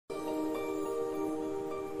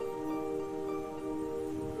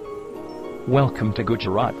Welcome to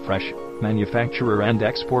Gujarat Fresh, manufacturer and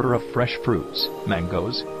exporter of fresh fruits,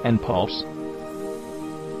 mangoes, and pulps.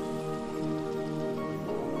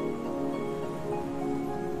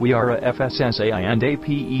 We are a FSSAI and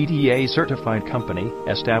APEDA certified company,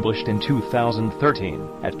 established in 2013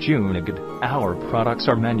 at Junagadh. Our products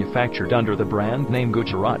are manufactured under the brand name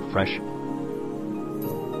Gujarat Fresh.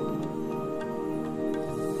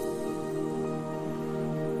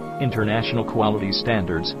 International quality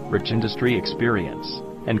standards, rich industry experience,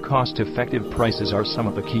 and cost-effective prices are some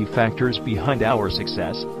of the key factors behind our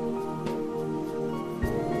success.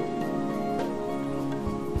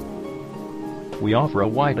 We offer a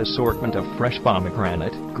wide assortment of fresh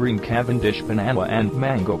pomegranate, green Cavendish banana and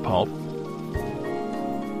mango pulp.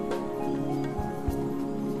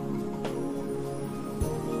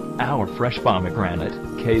 Our fresh pomegranate,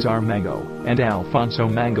 Kesar mango, and Alfonso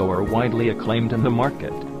mango are widely acclaimed in the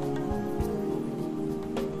market.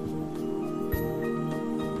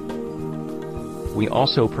 We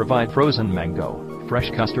also provide frozen mango,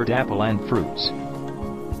 fresh custard apple and fruits.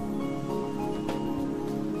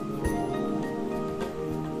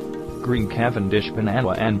 Green Cavendish banana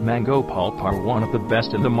and mango pulp are one of the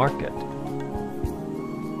best in the market.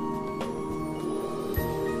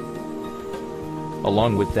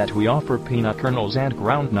 Along with that, we offer peanut kernels and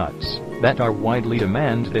ground nuts that are widely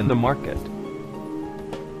demanded in the market.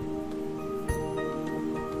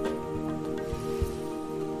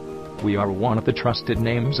 We are one of the trusted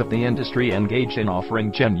names of the industry engaged in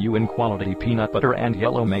offering genuine quality peanut butter and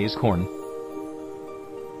yellow maize corn.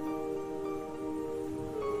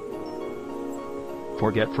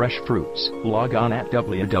 For get fresh fruits, log on at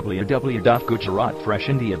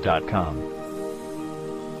www.gujaratfreshindia.com.